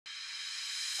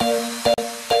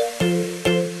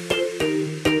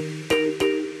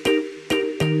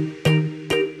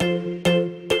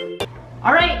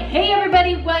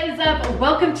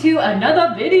welcome to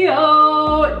another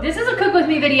video. This is a cook with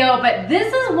me video, but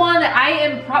this is one that I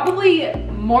am probably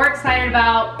more excited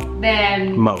about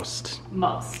than most.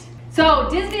 So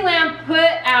Disneyland put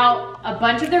out a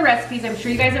bunch of their recipes, I'm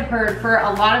sure you guys have heard, for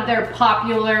a lot of their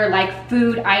popular like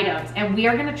food items, and we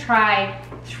are gonna try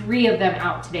 3 of them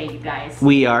out today, you guys.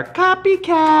 We are copycats.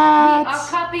 We are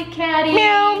copycatting.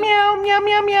 Meow, meow, meow,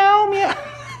 meow, meow, meow.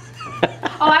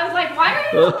 Oh, I was like, why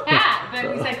are you a cat?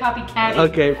 But we said copycatting.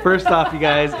 Okay, first off, you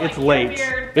guys, it's late.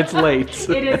 It's late.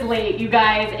 It is late, you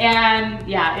guys, and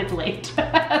yeah, it's late.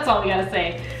 That's all we gotta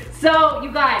say. So,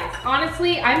 you guys,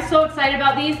 honestly, I'm so excited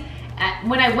about these.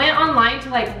 When I went online to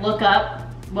like look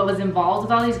up what was involved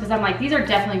with all these, because I'm like, these are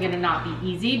definitely gonna not be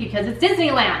easy because it's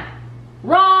Disneyland.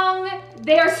 Wrong!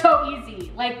 They are so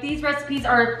easy. Like, these recipes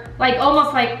are like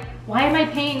almost like, why am I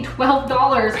paying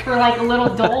 $12 for like a little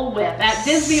Dole Whip at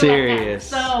Disneyland? Serious.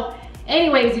 So,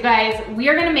 anyways, you guys, we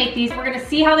are gonna make these. We're gonna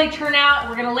see how they turn out.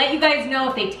 We're gonna let you guys know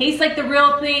if they taste like the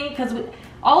real thing, because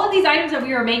all of these items that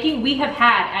we are making, we have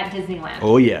had at Disneyland.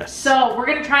 Oh yes. So we're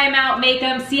gonna try them out, make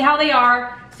them, see how they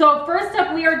are. So first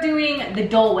up, we are doing the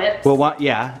Dole Whips. Well, what?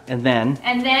 Yeah, and then?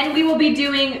 And then we will be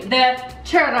doing the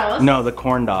churros. No, the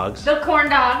corn dogs. The corn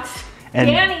dogs. And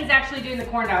Danny's actually doing the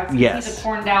corn dogs. Yes. He's a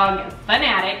corn dog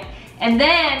fanatic. And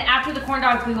then after the corn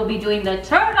dogs, we will be doing the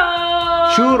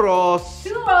churros. Churros.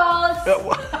 Churros.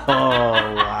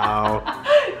 Oh, wow.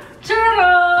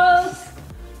 Churros.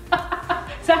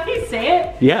 Is that how you say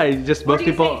it? Yeah, it's just most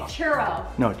people. Say churro?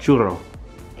 No, churro.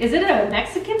 Is it a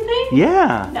Mexican thing?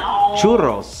 Yeah. No.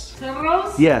 Churros.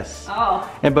 Churros? Yes. Oh.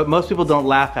 But most people don't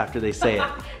laugh after they say it.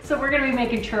 So we're gonna be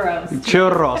making churros.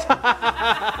 Churros.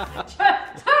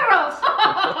 Churros.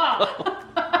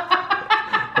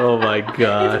 Oh my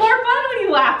god. It's more fun when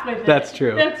you laugh with it. That's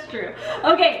true. That's true.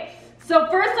 Okay, so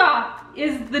first off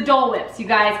is the Dole Whips, you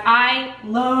guys. I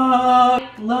love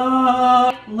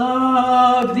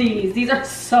these. These are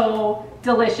so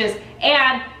delicious.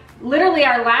 And literally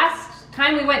our last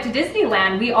time we went to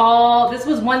Disneyland, this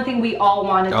was one thing we all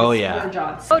wanted to splurge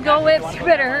on. Oh, Dole Whips, you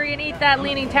better hurry and eat that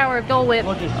Leaning Tower of Dole Whip.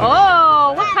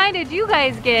 Oh, what kind did you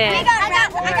guys get? I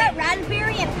got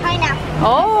raspberry and pineapple.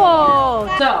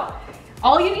 Oh. So,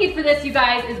 all you need for this, you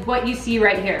guys, is what you see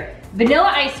right here.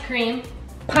 Vanilla ice cream,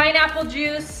 pineapple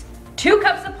juice, 2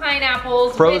 cups of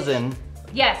pineapples. Frozen.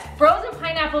 Yes, frozen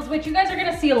pineapples, which you guys are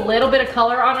gonna see a little bit of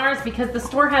color on ours because the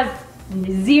store has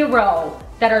 0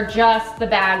 that are just the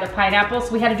bag of pineapples.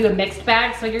 So we had to do a mixed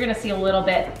bag, so you're gonna see a little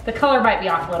bit. The color might be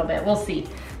off a little bit, we'll see.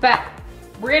 But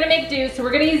we're gonna make do, so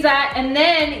we're gonna use that, and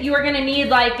then you are gonna need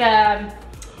like,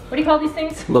 what do you call these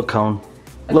things? Little cone.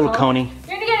 Little coney.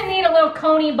 You're gonna need a little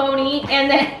coney bony,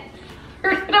 and then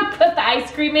you're gonna put the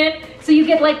ice cream in, so you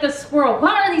get like the swirl.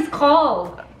 What are these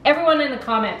called? Everyone in the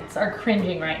comments are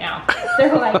cringing right now.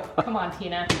 They're like, come on,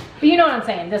 Tina. But you know what I'm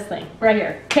saying, this thing, right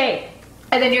here. Okay,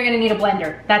 and then you're gonna need a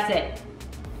blender, that's it.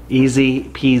 Easy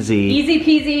peasy. Easy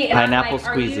peasy, and pineapple I'm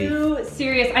like, squeezy. Are you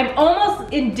serious? I'm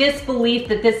almost in disbelief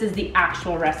that this is the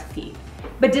actual recipe.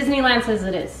 But Disneyland says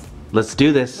it is. Let's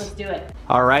do this. Let's do it.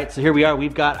 All right, so here we are.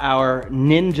 We've got our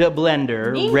Ninja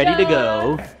blender ready to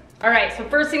go. All right, so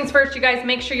first things first, you guys,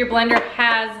 make sure your blender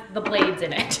has the blades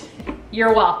in it.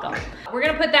 You're welcome. We're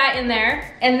gonna put that in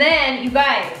there. And then, you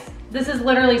guys, this is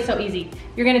literally so easy.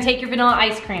 You're gonna take your vanilla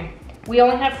ice cream. We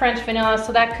only have French vanilla,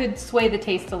 so that could sway the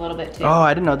taste a little bit too. Oh,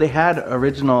 I didn't know they had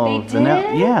original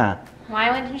vanilla. Yeah.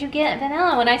 Why wouldn't you get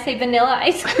vanilla when I say vanilla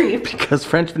ice cream? Because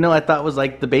French vanilla I thought was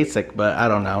like the basic, but I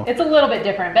don't know. It's a little bit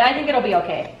different, but I think it'll be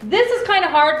okay. This is kind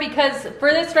of hard because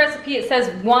for this recipe it says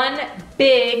 1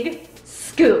 big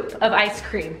scoop of ice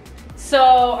cream.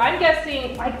 So I'm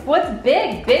guessing, like, what's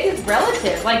big? Big is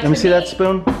relative. Like, let me see that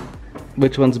spoon.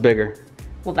 Which one's bigger?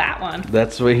 Well, that one.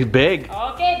 That's way big.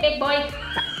 Okay, big boy.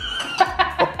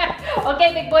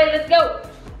 Okay, big boy, let's go.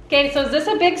 Okay, so is this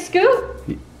a big scoop?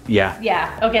 Yeah.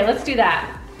 Yeah, okay, let's do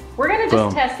that. We're gonna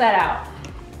just test that out.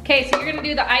 Okay, so you're gonna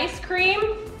do the ice cream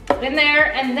in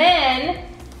there, and then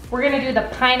we're gonna do the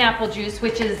pineapple juice,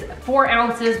 which is 4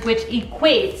 ounces, which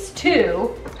equates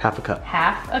to half a cup.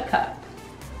 Half a cup.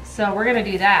 So we're gonna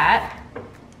do that.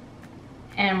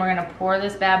 And we're gonna pour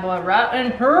this bad boy right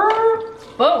in here.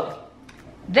 Boom.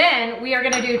 Then we are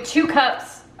gonna do 2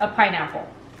 cups of pineapple.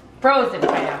 Frozen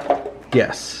pineapple.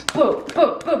 Yes. Boom,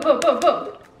 boom, boom, boom, boom, boom.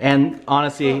 And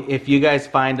honestly, if you guys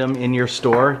find them in your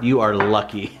store, you are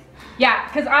lucky. Yeah,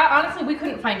 because honestly, we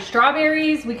couldn't find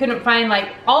strawberries. We couldn't find, like,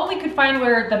 all we could find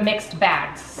were the mixed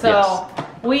bags. So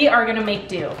we are gonna make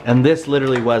do. And this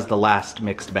literally was the last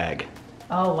mixed bag.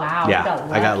 Oh, wow. Yeah,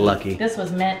 I got lucky. This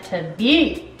was meant to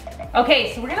be.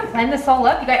 Okay, so we're gonna blend this all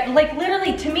up. You guys, like,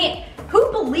 literally, to me, Who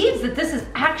believes that this is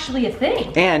actually a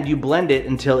thing? And you blend it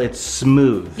until it's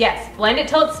smooth. Yes, blend it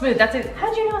till it's smooth. That's it.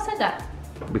 How'd you know I said that?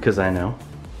 Because I know.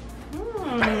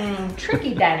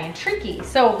 Tricky, Danny, tricky.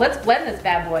 So let's blend this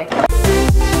bad boy.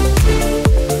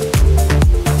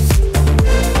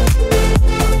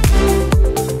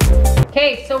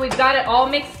 Okay, so we've got it all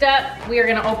mixed up. We are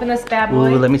gonna open this bad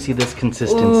boy. Ooh, let me see this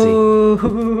consistency. Ooh.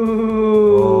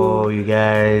 Oh, you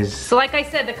guys. So like I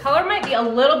said, the color might be a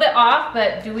little bit off,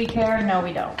 but do we care? No,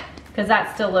 we don't. Because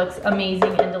that still looks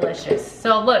amazing and delicious.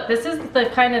 So look, this is the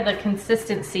kind of the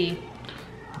consistency.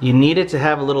 You need it to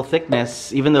have a little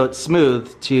thickness, even though it's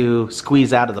smooth, to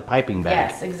squeeze out of the piping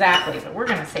bag. Yes, exactly. But we're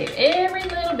gonna save every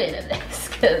little bit of this,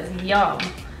 because yum.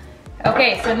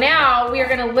 Okay, so now we are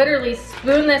gonna literally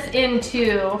spoon this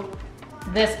into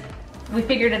this. We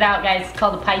figured it out, guys. It's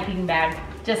called a piping bag.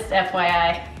 Just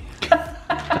FYI.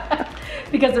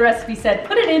 Because the recipe said,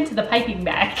 put it into the piping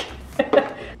bag.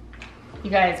 You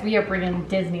guys, we are bringing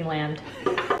Disneyland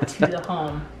to the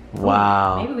home.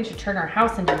 Wow. Maybe we should turn our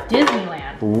house into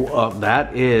Disneyland.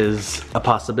 That is a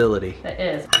possibility. That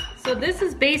is. So this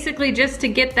is basically just to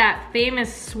get that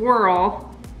famous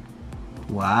swirl.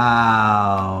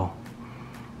 Wow.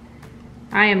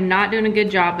 I am not doing a good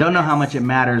job. Don't know how much it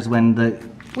matters when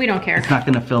we don't care. It's not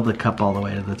gonna fill the cup all the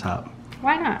way to the top.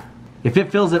 Why not? If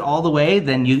it fills it all the way,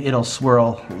 then it'll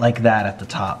swirl like that at the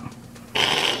top. Do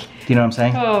you know what I'm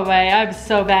saying? Oh my, I'm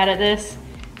so bad at this.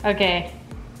 Okay,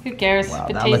 who cares? Wow,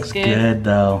 It that tastes looks good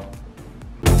though.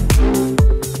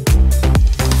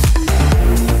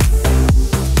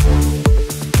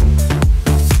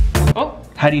 Oh.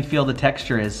 How do you feel the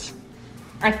texture is?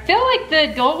 I feel like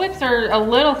the Dole Whips are a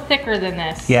little thicker than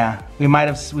this. Yeah, we might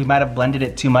have blended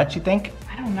it too much, you think?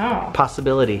 I don't know.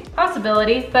 Possibility.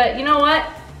 Possibility, but you know what?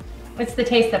 It's the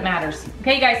taste that matters.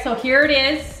 Okay, guys, so here it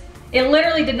is. It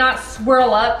literally did not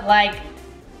swirl up like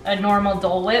a normal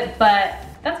Dole Whip, but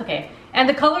that's okay. And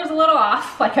the color's a little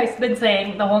off, like I've been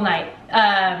saying the whole night.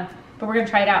 But we're gonna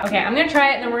try it out. Okay, I'm gonna try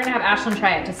it, and then we're gonna have Ashlyn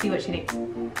try it to see what she thinks.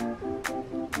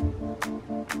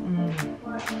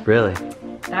 Really?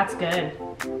 That's good.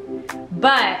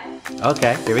 But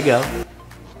Okay, here we go.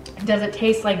 does it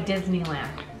taste like Disneyland?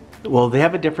 Well, they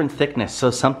have a different thickness, so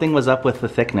something was up with the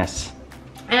thickness.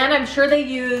 And I'm sure they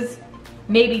use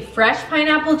maybe fresh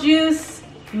pineapple juice,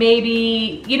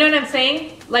 maybe, you know what I'm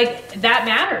saying? Like, that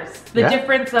matters. The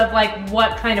difference of like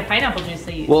what kind of pineapple juice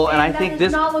they use. Well, and I think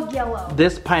does not look yellow.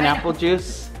 this pineapple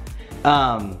juice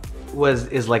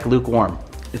is like lukewarm.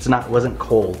 Wasn't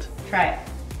cold. Try it.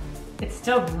 It's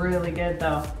still really good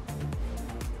though.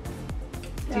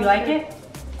 Do you like it?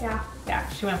 Yeah. Yeah,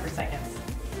 she went for seconds.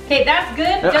 Okay, that's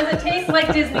good. Does it taste like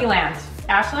Disneyland?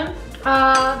 Ashlyn?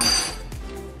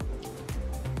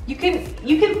 You can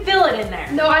feel it in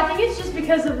there. No, I think it's just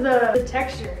because of the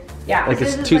texture. Yeah. Like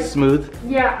it's too smooth?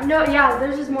 Yeah, no, yeah,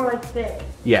 theirs is more like thick.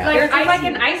 Yeah. Theirs is like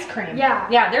an ice cream. Yeah.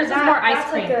 Yeah, theirs is more ice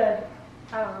cream. That's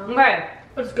like I don't know. Okay.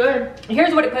 But it's good.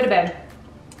 Here's what it could have been.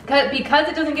 Because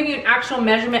it doesn't give you an actual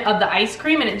measurement of the ice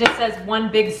cream and it just says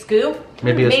one big scoop,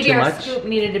 Maybe it's too our much? scoop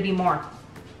needed to be more.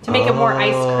 To make it more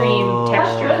ice cream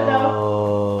texture. That's good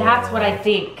though. That's what I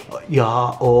think. Yeah,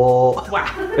 oh.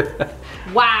 Wow.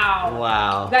 Wow.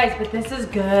 Wow. Guys, but this is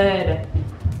good.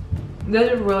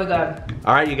 This is really good.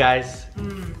 All right, you guys.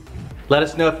 Let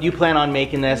us know if you plan on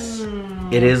making this.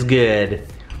 It is good.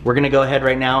 We're gonna go ahead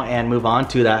right now and move on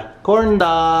to the corn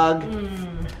dog.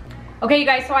 Okay, you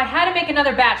guys, so I had to make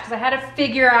another batch because I had to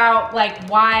figure out like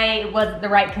why it was the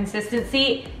right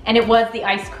consistency, and it was the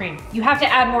ice cream. You have to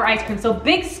add more ice cream. So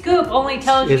big scoop only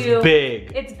tells you It's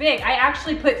big. It's big. I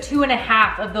actually put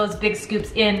 2.5 of those big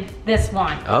scoops in this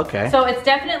one. Okay. So it's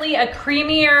definitely a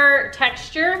creamier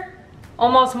texture,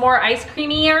 almost more ice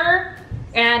creamier,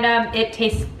 and it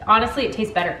tastes, honestly, it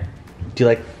tastes better.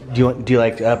 Do you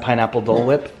like pineapple Dole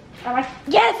Whip?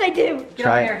 Yes, I do. Get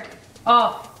over here.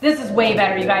 Oh, this is way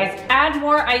better, you guys. Add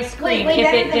more ice cream Wait, if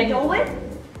better it than didn't. Dole Whip?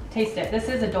 Taste it. This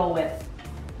is a Dole Whip.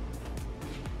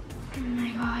 Oh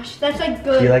my gosh, that's like Do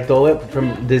good. you like Dole Whip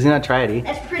from Disneyland? Try it, E.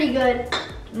 That's pretty good.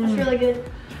 That's really good.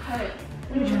 Alright,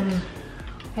 let me try.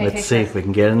 Hey, Let's taste see this. if we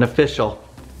can get an official.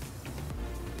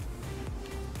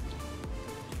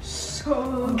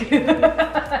 So good.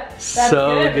 That's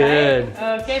So good.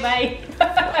 Right? Okay, bye.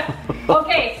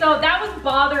 Okay, so that was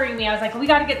bothering me. I was like, we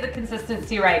gotta get the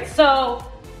consistency right. So,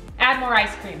 add more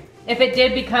ice cream. If it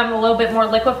did become a little bit more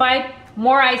liquefied,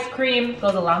 more ice cream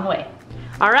goes a long way.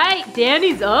 All right,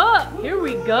 Danny's up. Here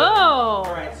we go.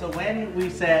 All right, so when we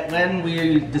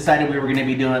decided we were gonna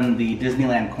be doing the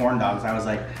Disneyland corn dogs, I was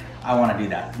like, I wanna do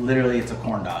that. Literally, it's a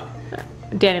corn dog.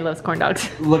 Danny loves corn dogs.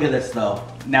 Look at this though.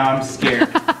 Now I'm scared.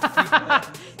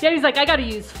 Danny's like, I gotta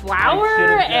use flour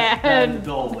and...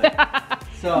 Dole Whip.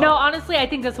 So, no, honestly, I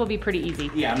think this will be pretty easy.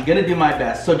 Yeah, I'm gonna do my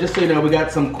best. So just so you know, we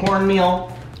got some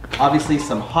cornmeal, obviously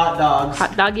some hot dogs.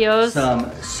 Hot doggios.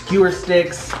 Some skewer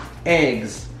sticks,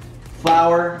 eggs,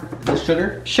 flour, the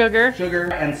sugar. Sugar,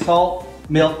 and salt,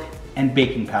 milk, and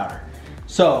baking powder.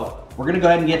 So we're gonna go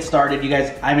ahead and get started. You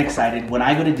guys, I'm excited. When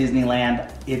I go to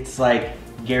Disneyland, it's like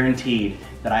guaranteed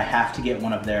that I have to get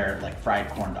one of their like fried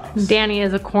corn dogs. Danny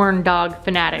is a corn dog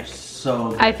fanatic. So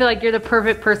good. I feel like you're the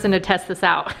perfect person to test this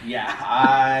out. Yeah,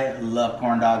 I love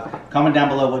corn dogs. Comment down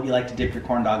below what you like to dip your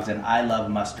corn dogs in. I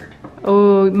love mustard.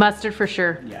 Oh, mustard for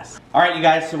sure. Yes. All right, you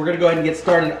guys, so we're gonna go ahead and get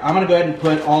started. I'm gonna go ahead and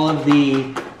put all of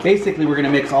the, basically we're gonna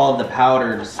mix all of the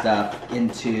powdered stuff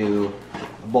into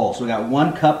a bowl. So we got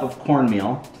 1 cup of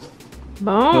cornmeal.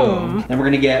 Boom. Then we're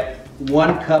gonna get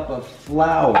 1 cup of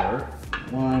flour.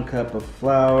 1 cup of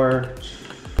flour.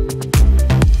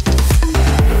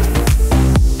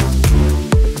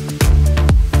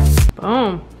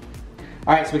 Boom.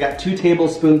 All right, so we got 2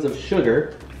 tablespoons of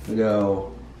sugar. We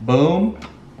go boom,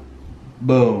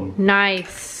 boom.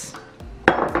 Nice.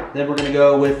 Then we're gonna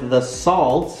go with the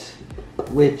salt,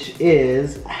 which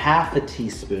is 1/2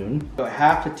 teaspoon. So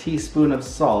 1/2 teaspoon of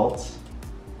salt,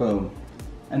 boom.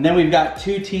 And then we've got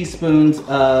 2 teaspoons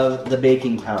of the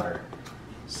baking powder.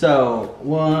 So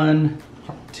 1,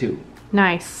 2.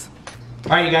 Nice.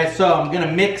 All right, you guys, so I'm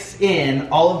gonna mix in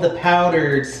all of the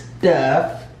powdered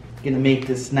stuff. Gonna make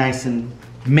this nice and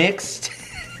mixed.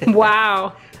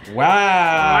 Wow. Wow.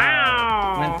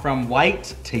 Wow. Went from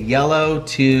white to yellow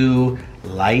to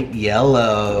light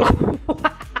yellow.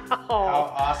 Wow.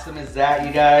 How awesome is that,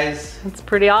 you guys? That's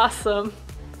pretty awesome.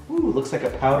 Ooh, looks like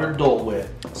a powdered Dole Whip.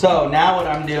 So now what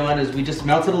I'm doing is we just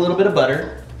melted a little bit of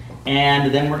butter,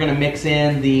 and then we're gonna mix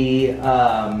in the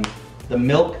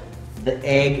milk, the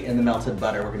egg, and the melted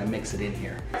butter. We're gonna mix it in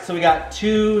here. So we got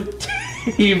 2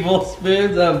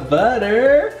 tablespoons of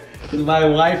butter. My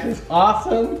wife is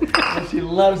awesome, and she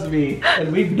loves me.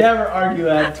 And we never argue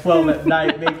at 12 at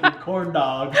night making corn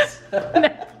dogs.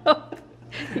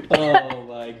 Oh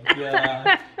my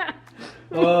God.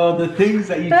 Oh, the things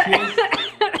that you choose.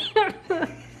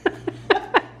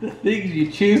 The things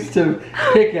you choose to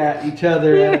pick at each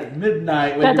other at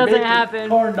midnight when That you're doesn't making happen.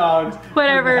 corn dogs.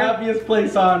 Whatever. The happiest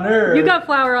place on earth. You got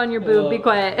flour on your boob, be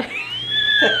quiet.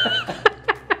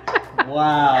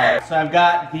 Wow. So I've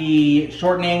got the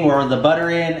shortening or the butter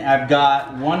in. I've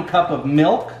got 1 cup of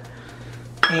milk.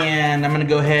 And I'm gonna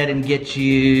go ahead and get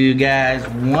you guys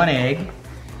 1 egg.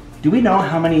 Do we know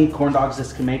how many corn dogs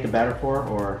this can make a batter for,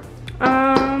 or?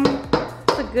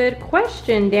 That's a good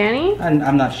question, Danny.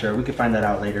 I'm not sure. We could find that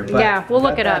out later. But Yeah, we'll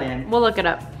look it up. in. We'll look it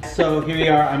up. So here we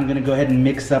are. I'm gonna go ahead and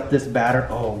mix up this batter.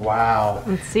 Oh wow.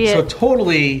 Let's see So it.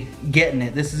 totally getting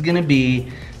it. This is gonna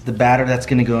be the batter that's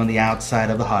gonna go on the outside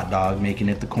of the hot dog, making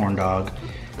it the corn dog.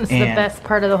 It's the best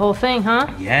part of the whole thing, huh?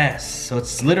 Yes. So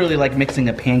it's literally like mixing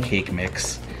a pancake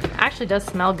mix. Actually does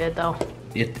smell good though.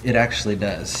 It actually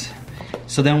does.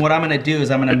 So then what I'm gonna do is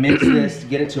I'm gonna mix this to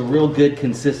get it to a real good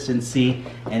consistency,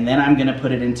 and then I'm gonna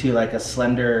put it into like a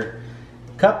slender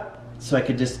cup so I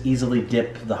could just easily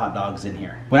dip the hot dogs in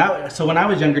here. So when I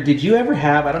was younger, did you ever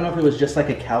have, I don't know if it was just like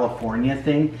a California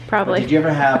thing, Probably. but did you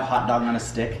ever have hot dog on a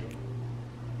stick?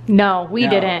 No, we No,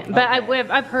 didn't, but okay.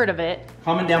 I've heard of it.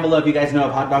 Comment down below if you guys know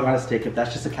of hot dog on a stick, if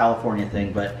that's just a California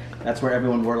thing, but that's where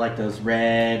everyone wore like those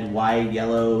red, white,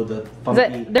 yellow, the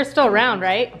funky. They're still around,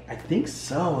 right? I think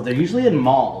so. They're usually in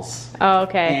malls. Oh,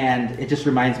 okay. And it just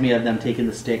reminds me of them taking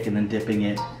the stick and then dipping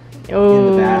it in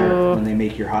Ooh. the batter when they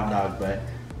make your hot dog. But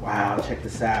wow, check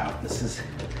this out. It's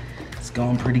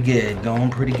going pretty good, going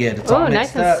pretty good. It's all Oh,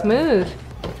 mixed nice and up. smooth.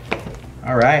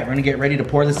 All right, we're gonna get ready to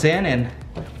pour this in, and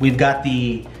we've got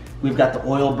the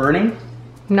oil burning.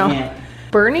 No. And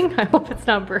Burning? I hope it's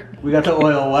not burning. we got the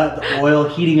oil what? The oil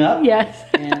heating up. Yes.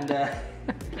 And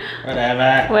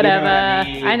whatever. Whatever.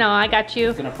 You know what I know, I got you.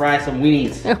 Just gonna fry some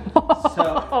weenies.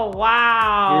 Oh,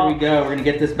 wow. Here we go. We're gonna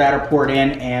get this batter poured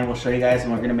in, and we'll show you guys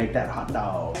when we're gonna make that hot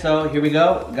dog. So here we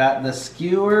go. Got the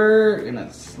skewer.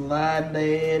 Gonna slide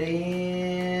that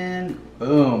in.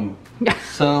 Boom.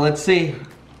 So let's see.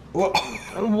 Whoa.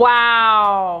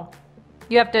 Wow.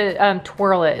 You have to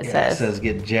twirl it, it Yeah, it says. says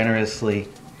get generously.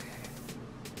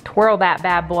 Twirl that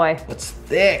bad boy. It's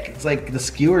thick. It's like the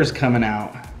skewer's coming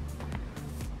out.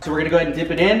 So we're gonna go ahead and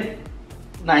dip it in,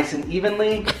 nice and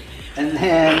evenly, and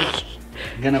then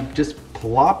I'm gonna just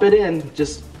plop it in.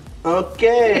 Just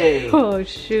okay. Oh, Let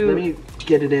shoot. me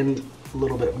get it in a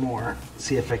little bit more.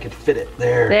 See if I can fit it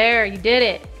there. There, you did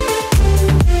it.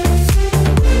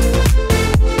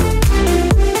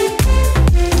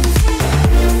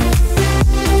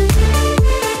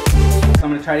 So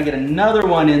I'm gonna try to get another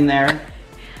one in there.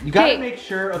 You gotta Okay. make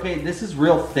sure, okay, this is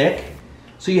real thick.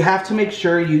 So you have to make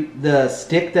sure the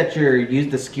stick that you're using,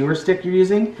 the skewer stick you're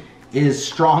using, is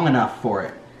strong enough for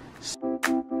it.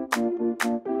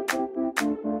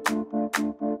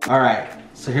 All right,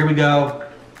 so here we go.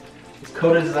 As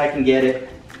coated as I can get it.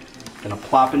 Gonna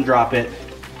plop and drop it.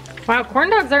 Wow, corn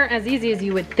dogs aren't as easy as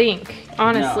you would think,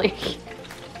 honestly. No.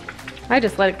 I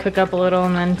just let it cook up a little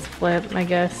and then flip, I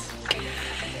guess.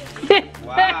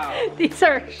 Wow. These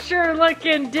are sure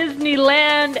looking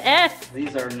Disneyland-esque.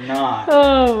 These are not.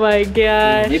 Oh my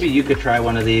gosh. Maybe you could try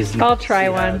one of these. And I'll try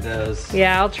see how one. it goes.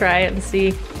 Yeah, I'll try it and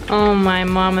see. Oh my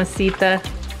mamacita.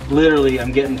 Literally,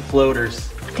 I'm getting floaters.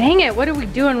 Dang it, what are we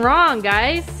doing wrong,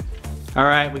 guys? All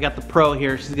right, we got the pro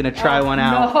here. She's gonna try one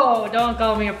out. No, don't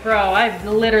call me a pro. I've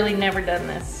literally never done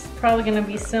this. Probably gonna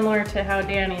be similar to how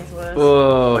Danny's was.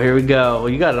 Oh, here we go. Well,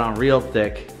 you got it on real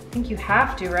thick. I think you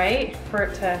have to, right? For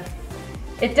it to...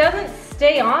 It doesn't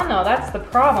stay on though, that's the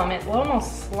problem. It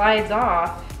almost slides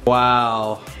off.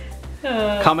 Wow.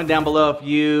 Comment down below if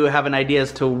you have an idea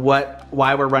as to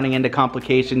why we're running into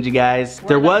complications, you guys.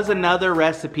 There was another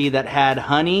recipe that had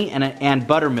honey and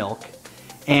buttermilk,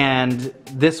 and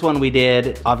this one we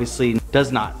did obviously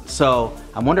does not. So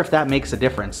I wonder if that makes a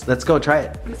difference. Let's go try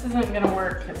it. This isn't gonna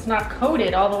work. It's not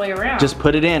coated all the way around. Just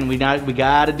put it in. We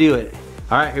gotta do it.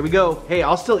 All right, here we go. Hey,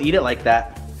 I'll still eat it like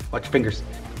that. Watch your fingers.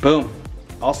 Boom.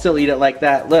 I'll still eat it like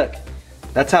that. Look,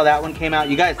 that's how that one came out.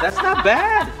 You guys, that's not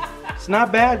bad. It's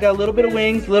not bad. Got a little bit of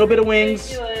wings, a little bit of wings.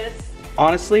 Ridiculous.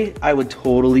 Honestly, I would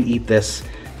totally eat this.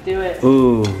 Do it.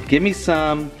 Ooh, give me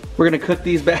some. We're gonna cook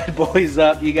these bad boys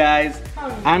up, you guys.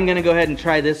 I'm gonna go ahead and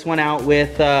try this one out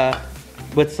with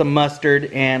some mustard,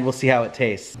 and we'll see how it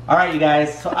tastes. All right, you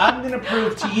guys, so I'm gonna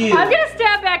prove to you. I'm gonna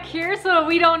stand back here so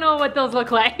we don't know what those look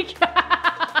like.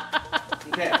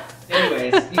 Okay,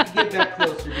 anyways, you can get back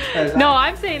closer because No,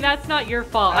 I'm saying that's not your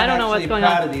fault. I don't know what's going I'm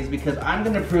proud on. of these because I'm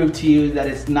gonna prove to you that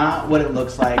it's not what it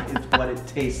looks like, it's what it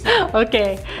tastes like.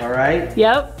 Okay. All right?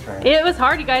 Yep. Try it. It was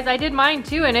hard, you guys. I did mine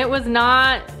too, and it was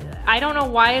not, I don't know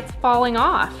why it's falling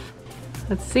off.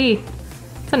 Let's see.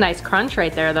 It's a nice crunch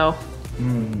right there, though.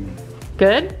 Mm.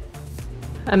 Good?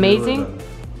 Amazing? Really good.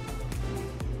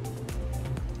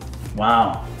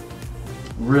 Wow.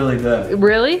 Really good.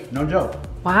 Really? No joke.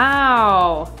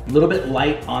 Wow. A little bit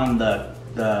light on the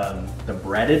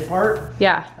breaded part.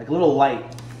 Yeah. Like a little light.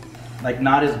 Like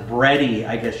not as bready,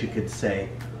 I guess you could say.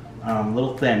 A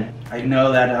little thin. I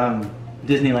know that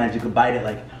Disneyland, you could bite it,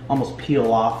 like almost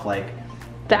peel off like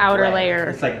The outer bread. layer.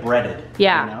 It's like breaded.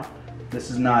 Yeah. You know?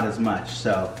 This is not as much,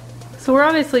 so. So we're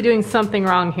obviously doing something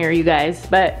wrong here, you guys,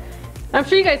 but I'm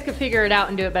sure you guys could figure it out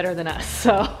and do it better than us,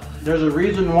 so. There's a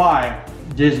reason why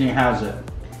Disney has it.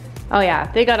 Oh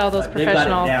yeah, they got all those They got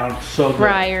professional it down so good.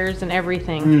 fryers and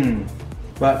everything. Mm.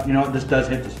 But you know what, this does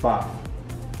hit the spot.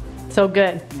 So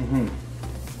good.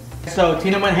 So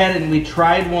Tina went ahead and we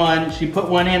tried one. She put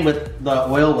one in with the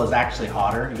oil was actually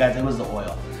hotter. You guys, it was the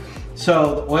oil.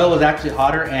 So the oil was actually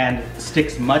hotter and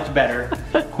sticks much better,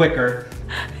 quicker.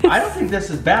 I don't think this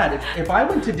is bad. If I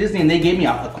went to Disney and they gave me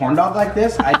a corn dog like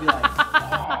this, I'd be like, oh.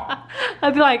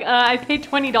 I'd be like, I paid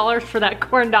 $20 for that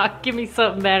corn dog. Give me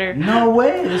something better. No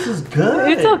way, this is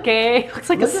good. It's okay. Looks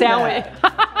like Look a at sandwich.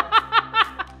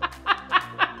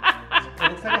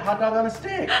 It looks like a hot dog on a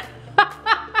stick.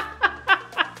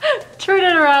 Turn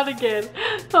it around again.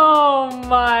 Oh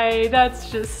my, that's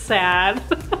just sad.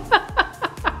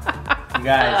 You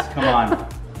guys, come on.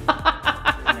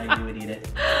 Yeah, you would eat it.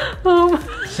 Oh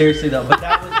my. Seriously though, but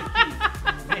that was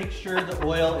the key. Make sure the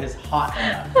oil is hot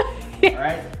enough. All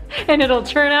right? And it'll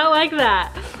turn out like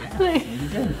that. Yeah, you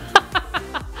did.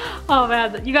 Oh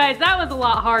man, you guys, that was a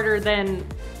lot harder than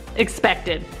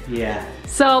expected. Yeah.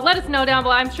 So let us know down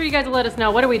below. I'm sure you guys will let us know.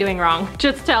 What are we doing wrong?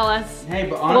 Just tell us. Hey,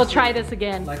 but honestly, We'll try this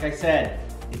again. Like I said,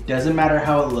 it doesn't matter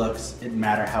how it looks, it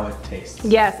matters how it tastes.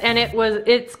 Yes, and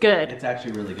it's good. It's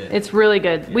actually really good. It's really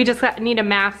good. We just need to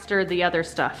master the other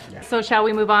stuff. Yeah. So shall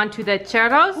we move on to the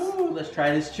churros? Ooh, let's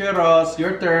try this churros.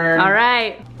 Your turn. All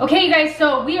right. Okay, you guys,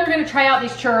 so we are gonna try out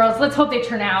these churros. Let's hope they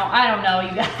turn out. I don't know,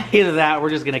 you guys. Either that, we're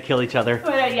just gonna kill each other.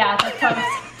 But, yeah, that's probably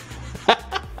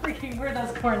freaking where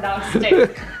those corn dogs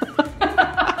stick.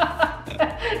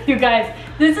 You guys,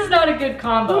 this is not a good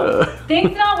combo.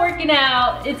 Things not working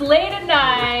out. It's late at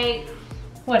night.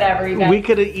 Whatever, you guys. We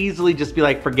could easily just be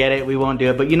like, forget it, we won't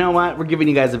do it. But you know what? We're giving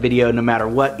you guys a video no matter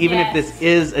what, even if this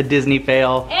is a Disney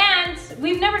fail. And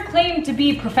we've never claimed to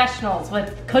be professionals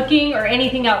with cooking or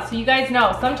anything else. So you guys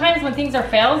know, sometimes when things are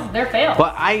fails, they're fails.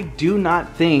 But I do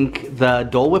not think the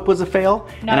Dole Whip was a fail.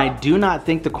 No. And I do not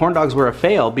think the corn dogs were a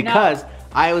fail because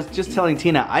I was just telling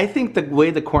Tina, I think the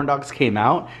way the corn dogs came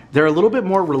out, they're a little bit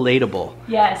more relatable.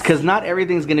 Yes. Because not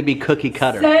everything's gonna be cookie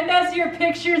cutter. Send us your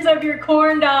pictures of your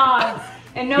corn dogs.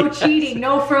 And no cheating,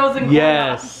 no frozen corn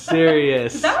Yes, dogs.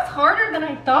 serious. That was harder than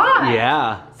I thought.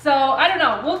 Yeah. So, I don't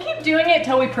know. We'll keep doing it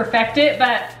till we perfect it,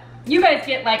 but you guys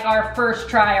get like our first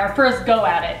try, our first go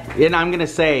at it. And I'm gonna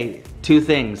say 2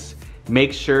 things.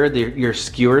 Make sure that your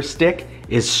skewer stick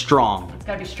is strong. It's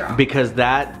gotta be strong. Because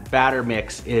that batter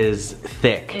mix is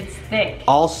thick. It's thick.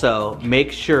 Also,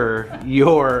 make sure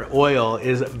your oil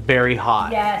is very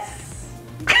hot. Yes.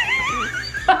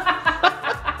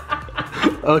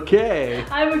 Okay.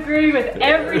 I'm agreeing with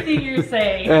everything you're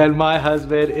saying. And my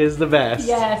husband is the best.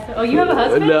 Yes. Oh, you have a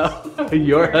husband? No,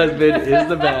 your husband is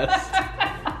the best.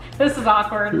 This is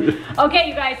awkward. Okay,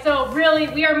 you guys, so really,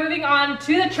 we are moving on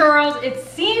to the churros. It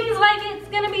seems like it's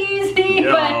gonna be easy,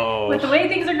 but with the way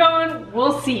things are going,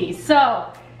 we'll see.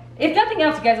 So, if nothing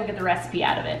else, you guys will get the recipe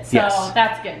out of it. So, yes.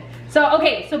 That's good. So,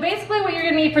 okay, so basically what you're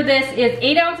gonna need for this is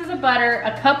 8 ounces of butter,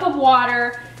 a cup of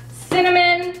water,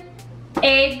 cinnamon,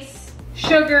 eggs,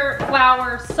 sugar,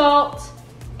 flour, salt,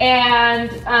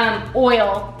 and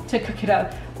oil to cook it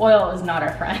up. Oil is not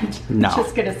our friend. No.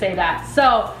 Just gonna say that.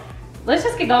 So, let's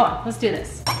just get going. Let's do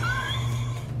this.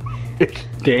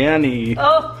 Danny.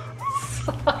 Oh,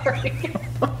 sorry.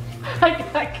 I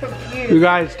got confused. You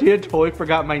guys, Tia totally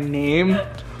forgot my name.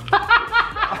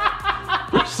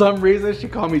 For some reason, she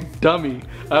called me Dummy.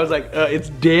 I was like, it's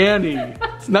Danny.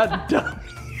 It's not Dummy.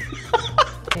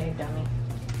 Okay, dummy.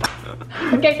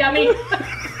 Okay, dummy.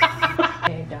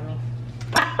 Okay, dummy.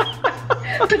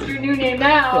 What's your new name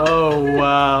now? Oh,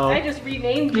 wow. I just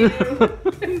renamed you.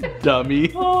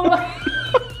 Dummy. Oh.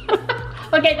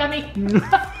 Okay, dummy.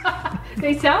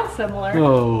 They sound similar.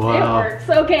 Oh, wow. It works.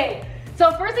 Okay.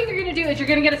 So first thing you're gonna do is you're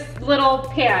gonna get a little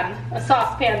pan, a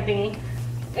saucepan thingy.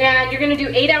 And you're gonna do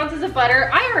 8 ounces of butter.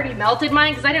 I already melted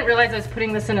mine because I didn't realize I was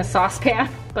putting this in a saucepan,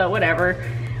 but whatever.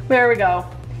 There we go.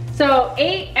 So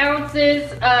 8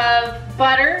 ounces of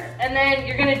butter, and then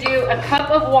you're gonna do a cup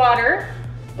of water.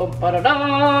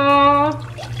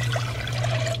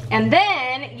 And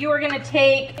then you are gonna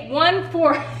take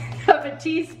 1/4 of a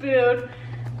teaspoon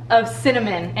of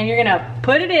cinnamon, and you're gonna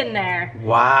put it in there.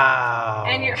 Wow.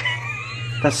 And you're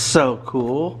That's so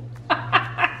cool.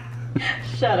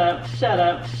 Shut up, shut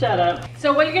up, shut up.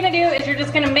 So what you're gonna do is you're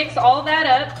just gonna mix all that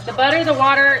up, the butter, the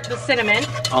water, the cinnamon.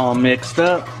 All mixed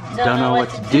up. Don't know what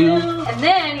to do. And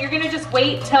then you're gonna just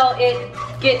wait till it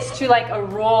gets to like a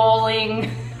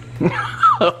rolling.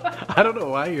 I don't know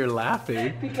why you're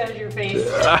laughing. Because your face.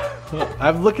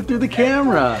 I'm looking through the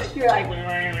camera. You're like.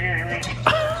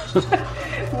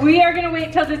 We are gonna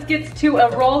wait till this gets to a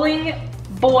rolling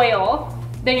boil.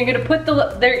 Then you're gonna put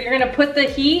the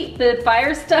heat, the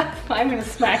fire stuff. I'm gonna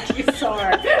smack you so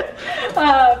hard.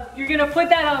 You're gonna put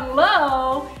that on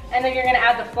low, and then you're gonna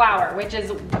add the flour, which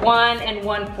is 1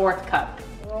 1/4 cup.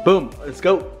 Boom, let's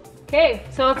go. Okay,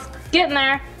 so it's getting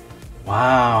there.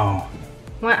 Wow.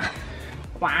 Wow.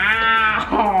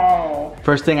 Wow.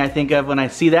 First thing I think of when I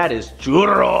see that is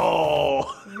churro.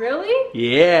 Really?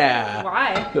 Yeah.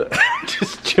 Why?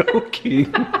 Just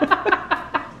joking.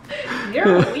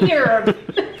 You're weird.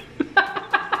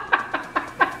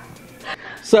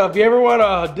 So if you ever want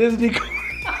a Disney,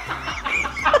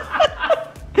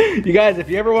 you guys, if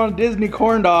you ever want a Disney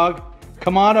corn dog,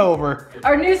 come on over.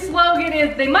 Our new slogan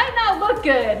is, they might not look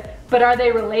good, but are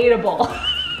they relatable?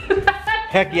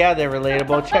 Heck yeah, they're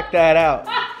relatable. Check that out.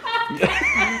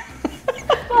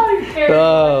 Oh,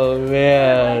 Oh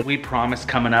man. We promise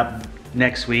coming up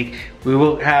next week, we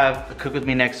will have a Cook With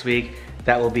Me next week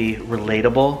that will be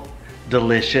relatable,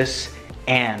 delicious,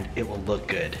 and it will look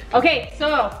good. Okay,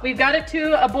 so we've got it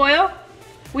to a boil.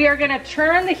 We are gonna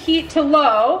turn the heat to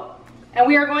low, and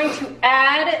we are going to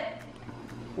add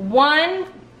 1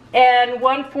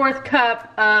 1/4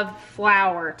 cup of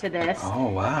flour to this. Oh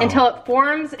wow. Until it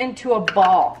forms into a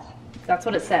ball. That's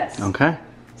what it says. Okay.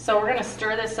 So we're gonna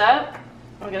stir this up.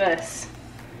 Look at this.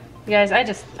 You guys,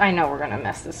 I know we're gonna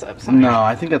mess this up somehow. No,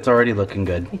 I think that's already looking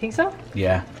good. You think so?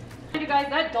 Yeah. You guys,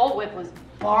 that Dole Whip was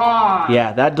bomb.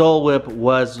 Yeah, that Dole Whip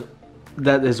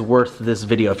that is worth this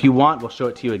video. If you want, we'll show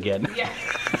it to you again. Yeah.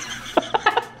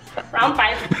 Round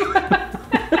 5.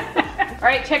 All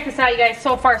right, check this out, you guys.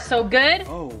 So far, so good.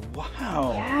 Oh,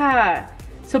 wow. Yeah.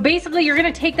 So basically, you're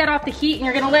gonna take that off the heat and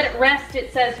you're gonna let it rest,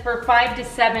 it says, for 5 to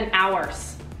 7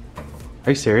 hours.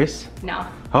 Are you serious? No.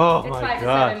 Oh It's my 5 to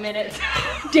gosh. 7 minutes.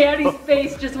 Danny's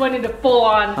face just went into full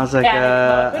on. I was like,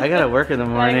 panic mode. I gotta work in the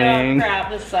morning. I know, crap,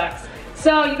 this sucks.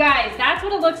 So you guys, that's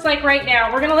what it looks like right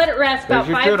now. We're gonna let it rest about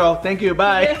There's your 5. churro. Thank you,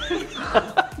 bye.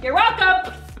 You're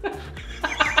welcome.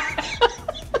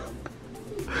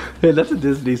 Hey, that's a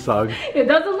Disney song. It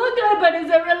doesn't look good, but is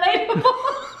it relatable?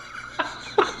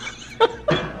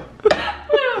 I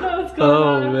don't know what's going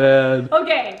on. Oh man.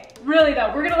 Okay, really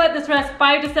though, we're gonna let this rest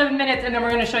 5 to 7 minutes and then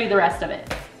we're gonna show you the rest of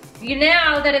it.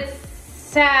 Now that it's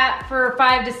sat for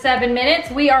 5 to 7 minutes,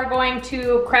 we are going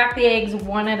to crack the eggs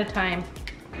one at a time.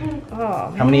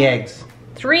 Oh, How many eggs?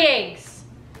 3 eggs.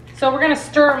 So we're gonna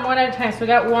stir them one at a time. So we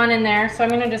got 1 in there. So I'm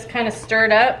gonna just kind of stir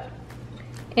it up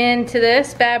into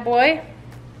this bad boy.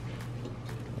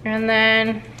 And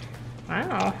then,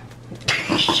 wow.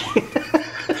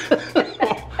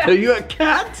 Are you a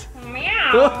cat?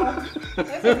 Meow.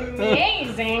 This is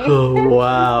amazing. Oh,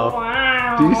 wow.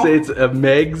 Wow. Do you say it's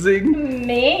amazing?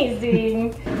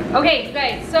 Amazing. Okay, you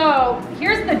guys, so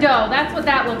here's the dough. That's what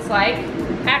that looks like.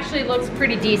 Actually looks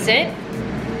pretty decent.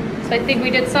 So I think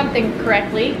we did something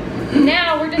correctly.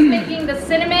 Now we're just making the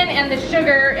cinnamon and the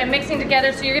sugar and mixing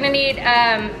together. So you're gonna need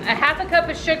a 1/2 cup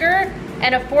of sugar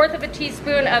and 1/4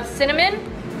 teaspoon of cinnamon.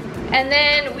 And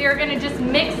then we are gonna just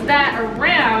mix that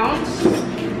around,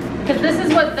 because this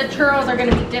is what the churros are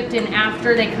gonna be dipped in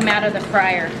after they come out of the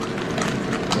fryer.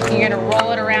 You're gonna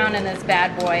roll it around in this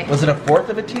bad boy. Was it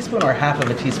 1/4 teaspoon or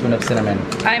 1/2 teaspoon of cinnamon?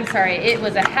 I'm sorry, it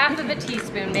was 1/2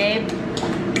 teaspoon, babe.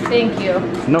 Thank you.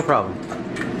 No problem.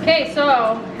 Okay,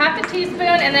 so 1/2 teaspoon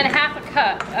and then 1/2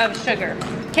 cup of sugar.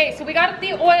 Okay, so we got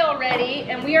the oil ready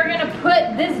and we are gonna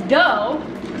put this dough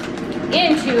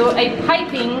into a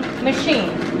piping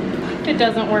machine. If it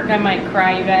doesn't work, I might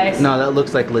cry, you guys. No, that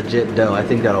looks like legit dough. I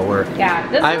think that'll work. Yeah,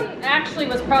 this one actually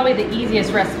was probably the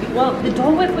easiest recipe. Well, the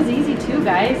Dole Whip was easy too,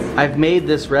 guys. I've made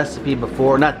this recipe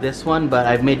before, not this one, but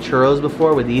I've made churros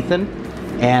before with Ethan,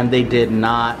 and they did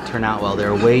not turn out well.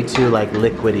 They're way too like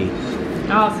liquidy.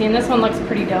 Oh, see, and this one looks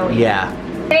pretty doughy. Yeah.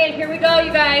 Okay, here we go,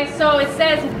 you guys. So it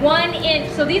says 1 inch.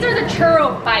 So these are the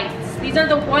churro bites. These are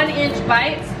the 1 inch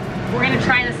bites. We're gonna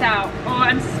try this out. Oh,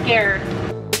 I'm scared.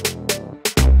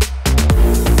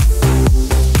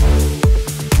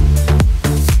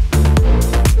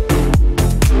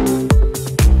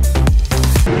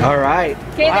 All right.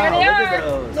 Okay, Wow, there they look at are.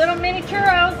 those. Little mini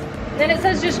churros. Then it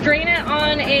says just drain it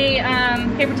on a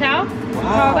paper towel.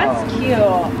 Wow. Oh, that's cute.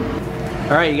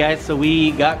 All right, you guys, so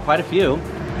we got quite a few.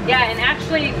 Yeah, and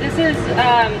actually this is,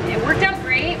 it worked out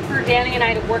great for Danny and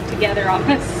I to work together on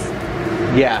this.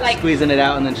 Yeah, Like- squeezing it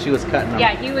out and then she was cutting them.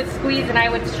 Yeah, he would squeeze and I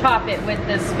would chop it with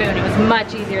the spoon. It was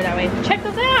much easier that way. Check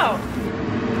those out.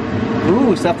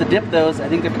 Ooh, still have to dip those. I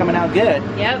think they're coming out good.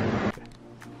 Yep.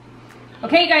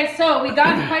 Okay guys, so we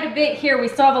got quite a bit here. We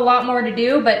still have a lot more to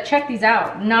do, but check these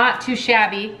out. Not too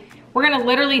shabby. We're gonna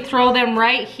literally throw them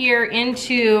right here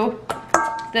into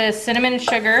the cinnamon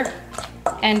sugar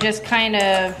and just kind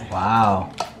of, Wow.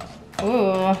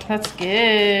 ooh, that's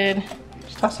good.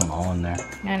 Just toss them all in there.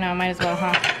 I know, might as well,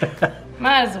 huh?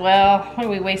 Might as well. What are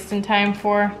we wasting time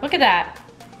for? Look at that.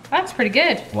 That's pretty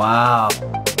good. Wow.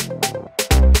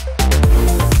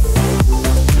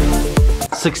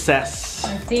 Success.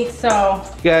 I think so.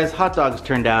 You guys, hot dogs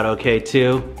turned out okay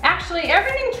too. Actually,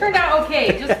 everything turned out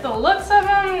okay. Just the looks of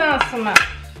them, not so much.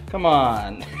 Come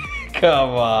on.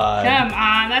 Come on. Come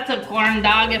on, that's a corn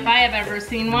dog if I have ever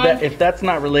seen one. If that's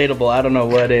not relatable, I don't know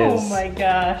what is. Oh my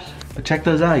gosh. But check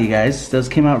those out, you guys. Those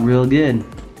came out real good.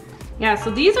 Yeah,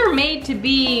 so these are made to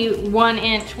be 1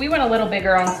 inch. We went a little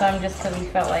bigger on some just because we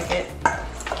felt like it.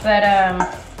 But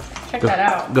check that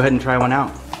out. Go ahead and try one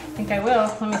out. I think I will.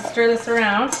 Let me stir this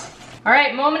around. All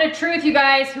right, moment of truth, you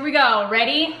guys. Here we go.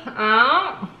 Ready?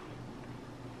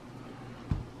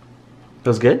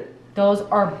 Those good? Those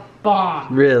are bomb.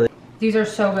 Really? These are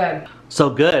so good. So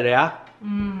good, yeah?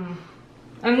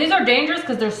 And these are dangerous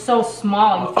because they're so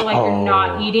small. You feel like you're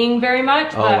not eating very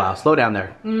much. Oh wow, slow down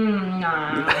there.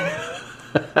 Nah.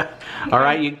 All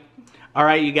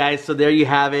right, you guys, so there you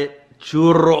have it.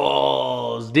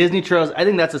 Churros, Disney churros. I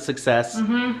think that's a success.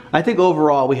 I think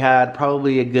overall we had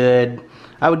probably a good,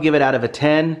 I would give it out of a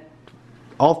 10.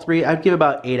 All three, I'd give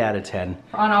about 8 out of 10.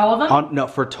 On all of them? No,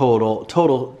 for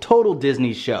total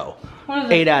Disney show. What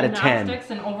is it, 8 out of 10. gymnastics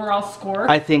and overall score?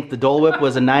 I think the Dole Whip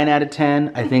was a 9 out of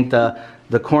 10. I think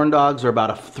the corn dogs were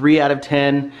about a 3 out of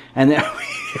 10. And then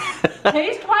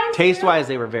Taste-wise? taste-wise,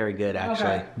 they were very good, actually.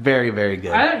 Okay. Very, very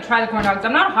good. I didn't try the corn dogs.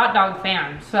 I'm not a hot dog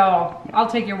fan, so I'll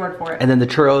take your word for it. And then the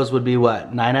churros would be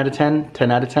what? 9 out of 10?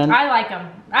 10 out of 10? I like them.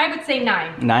 I would say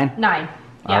 9. 9? 9.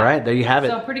 Yeah. All right, there you have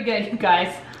it. So pretty good, you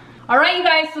guys. All right, you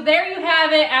guys, so there you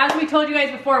have it. As we told you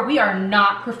guys before, we are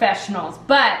not professionals,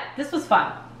 but this was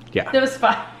fun. Yeah. It was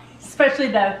fun, especially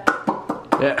the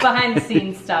behind the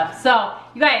scenes stuff. So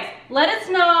you guys, let us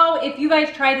know if you guys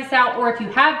tried this out or if you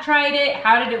have tried it.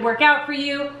 How did it work out for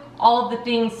you? All of the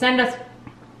things. Send us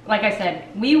like I said,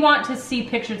 we want to see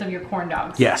pictures of your corn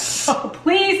dogs. Yes. So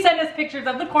please send us pictures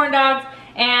of the corn dogs.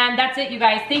 And that's it, you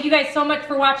guys. Thank you guys so much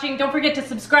for watching. Don't forget to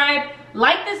subscribe,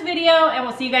 like this video, and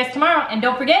we'll see you guys tomorrow. And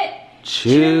don't forget,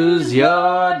 Choose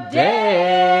your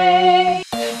day.